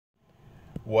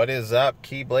What is up,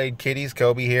 Keyblade Kitties?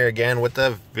 Kobe here again with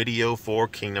the video for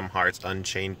Kingdom Hearts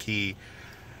Unchained Key.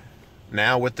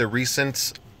 Now with the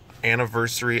recent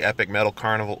anniversary Epic Metal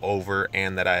Carnival over,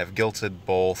 and that I have guilted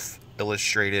both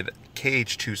illustrated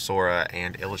KH2 Sora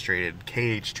and illustrated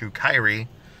KH2 Kairi,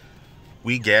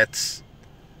 we get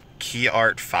Key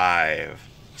Art 5.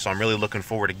 So I'm really looking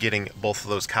forward to getting both of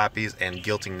those copies and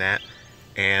guilting that,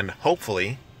 and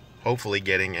hopefully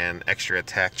getting an extra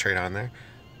attack trait on there.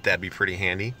 That'd be pretty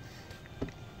handy.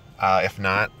 If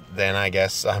not, then I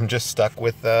guess I'm just stuck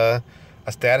with a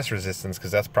status resistance,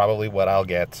 because that's probably what I'll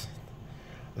get.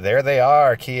 There they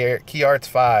are, Key Arts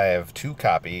 5, 2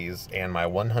 copies, and my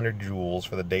 100 jewels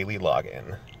for the daily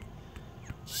login.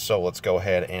 So let's go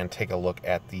ahead and take a look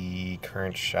at the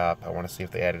current shop. I want to see if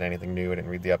they added anything new. I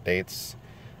didn't read the updates.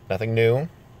 Nothing new.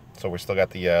 So we still got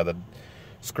the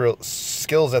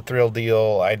Skills at Thrill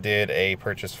deal. I did a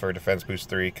purchase for Defense Boost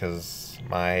 3 because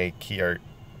my Key Art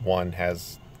 1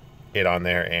 has it on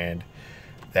there, and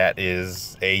that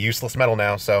is a useless medal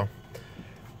now, so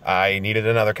I needed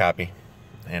another copy,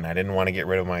 and I didn't want to get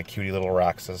rid of my cutie little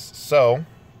Roxas. So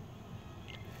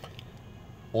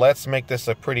let's make this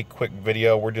a pretty quick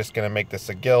video. We're just going to make this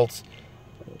a guilt.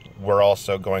 We're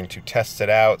also going to test it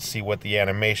out, see what the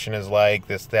animation is like,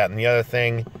 this, that, and the other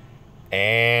thing.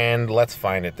 And let's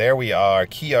find it. There we are.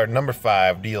 Key Art number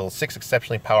 5 deals 6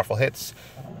 exceptionally powerful hits,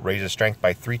 raises strength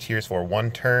by 3 tiers for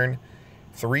 1 turn,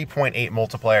 3.8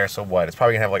 multiplier. So what? It's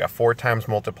probably gonna have like a 4 times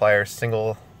multiplier,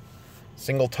 single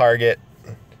target.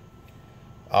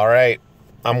 All right,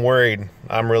 I'm worried.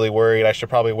 I'm really worried. I should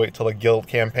probably wait till the guild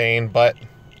campaign, but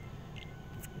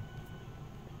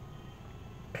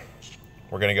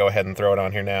we're gonna go ahead and throw it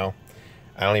on here now.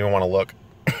 I don't even want to look.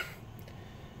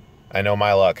 I know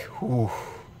my luck. Whew.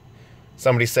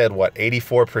 Somebody said, what,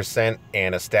 84%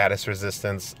 and a status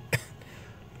resistance?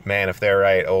 Man, if they're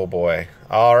right, oh boy.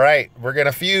 All right, we're going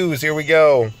to fuse. Here we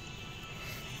go.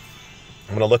 I'm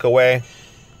going to look away.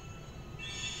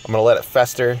 I'm going to let it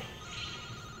fester.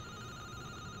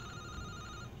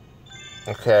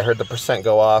 Okay, I heard the percent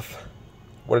go off.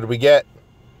 What did we get?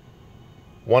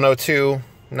 102.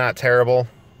 Not terrible.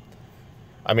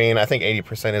 I mean, I think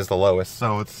 80% is the lowest,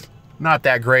 so it's not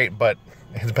that great, but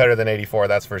it's better than 84,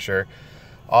 that's for sure.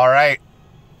 All right,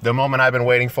 the moment I've been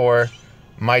waiting for.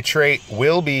 My trait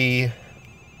will be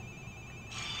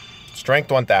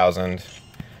Strength 1000.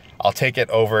 I'll take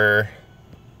it over.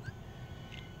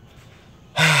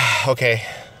 Okay,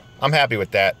 I'm happy with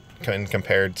that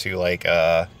compared to, like,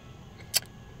 what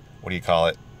do you call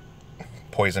it?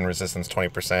 Poison resistance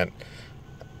 20%.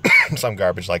 Some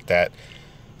garbage like that.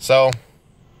 So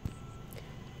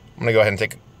I'm gonna go ahead and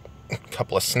take a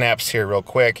couple of snaps here real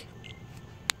quick.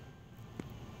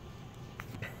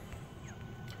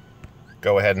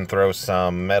 Go ahead and throw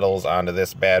some medals onto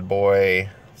this bad boy.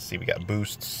 Let's see, we got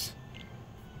boosts.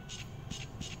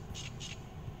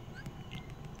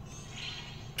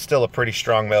 Still a pretty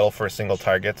strong medal for a single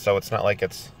target, so it's not like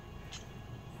it's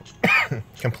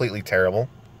completely terrible.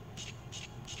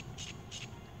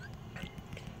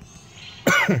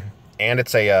 And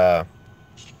it's a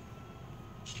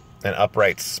an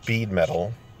upright speed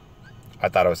medal. I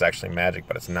thought it was actually magic,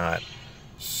 but it's not.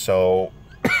 So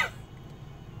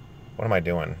what am I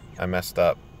doing? I messed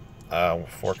up.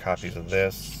 4 copies of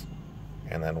this,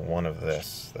 and then 1 of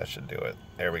this. That should do it.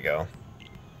 There we go.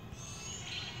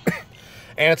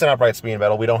 And it's an upright speed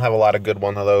medal. We don't have a lot of good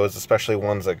ones of those, especially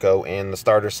ones that go in the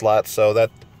starter slot, so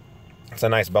it's a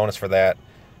nice bonus for that.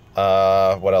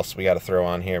 What else we got to throw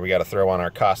on here? We got to throw on our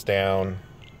cost down.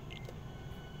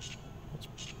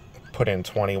 Put in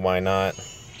 20, why not?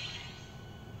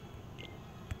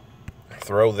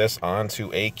 Throw this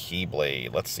onto a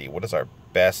Keyblade. Let's see, what is our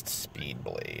best speed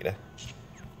blade?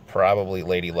 Probably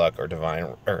Lady Luck or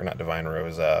Divine, or not Divine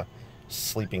Rose,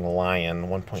 Sleeping Lion,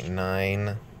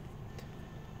 1.9.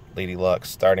 Lady Luck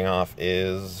starting off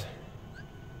is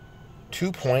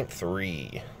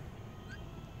 2.3.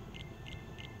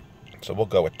 So we'll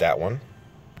go with that one.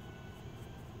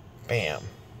 Bam.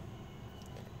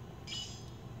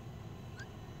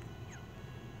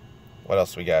 What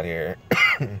else we got here?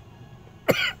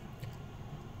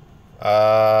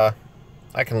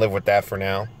 I can live with that for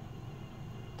now.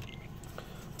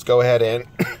 Let's go ahead and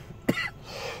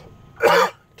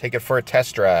take it for a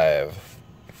test drive.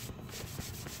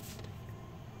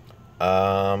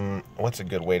 What's a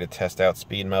good way to test out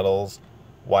speed medals?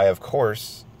 Why, of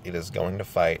course, it is going to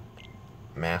fight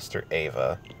Master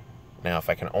Ava. Now, if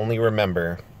I can only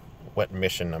remember what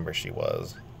mission number she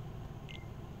was.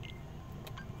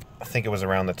 I think it was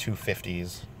around the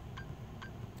 250s.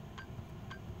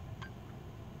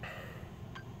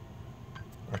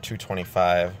 Or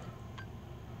 225.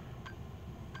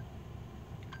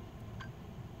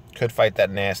 Could fight that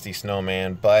nasty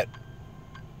snowman, but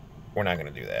we're not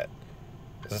going to do that.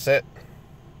 Is this it?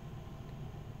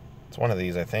 It's one of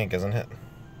these, I think, isn't it?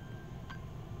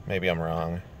 Maybe I'm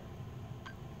wrong.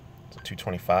 Is it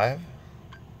 225?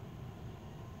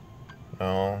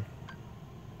 No.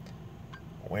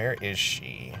 Where is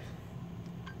she?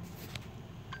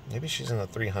 Maybe she's in the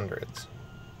 300s.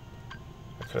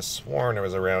 I could have sworn it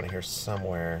was around here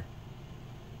somewhere.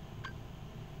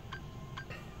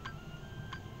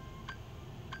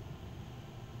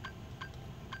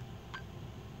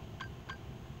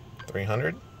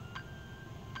 $300?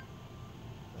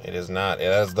 It is not. It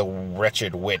is the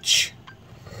Wretched Witch.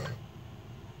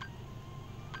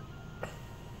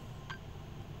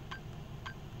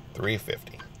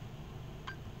 $350.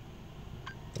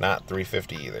 Not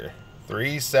 $350 either.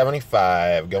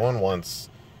 $375. Going once.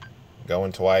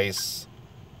 Going twice.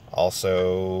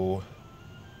 Also,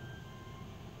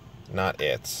 not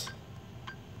it.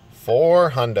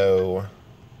 $400.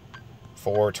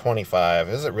 $425.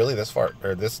 Is it really this far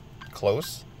or this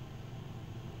close?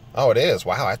 Oh, it is.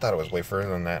 Wow, I thought it was way further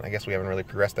than that. I guess we haven't really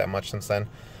progressed that much since then.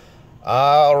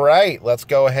 All right, let's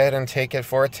go ahead and take it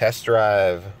for a test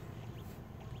drive.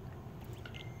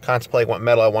 Contemplate what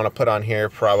metal I want to put on here.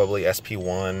 Probably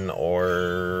SP1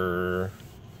 or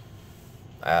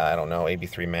I don't know,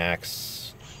 AB3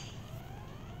 Max.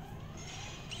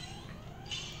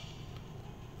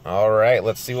 All right,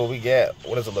 let's see what we get.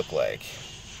 What does it look like?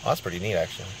 Oh, that's pretty neat,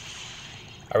 actually.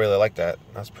 I really like that.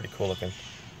 That's pretty cool looking.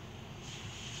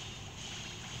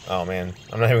 Oh, man.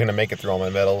 I'm not even going to make it through all my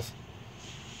metals.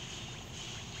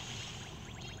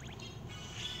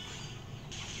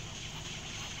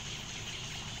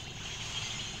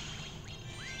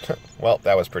 Well,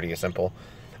 that was pretty simple.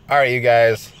 All right, you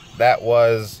guys. That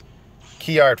was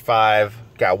Key Art 5.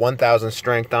 Got 1,000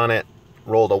 strength on it.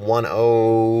 Rolled a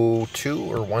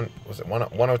 102 or was it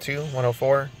 102?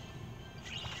 104?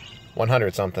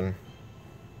 100 something.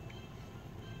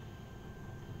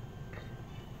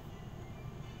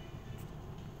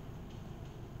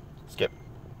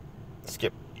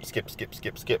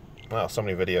 Skip. Wow, so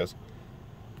many videos.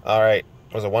 All right,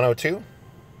 was it 102?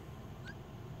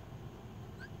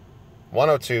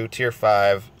 102, tier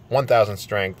 5, 1,000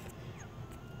 strength.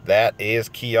 That is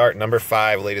Key Art number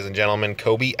 5, ladies and gentlemen.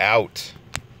 Kobe out.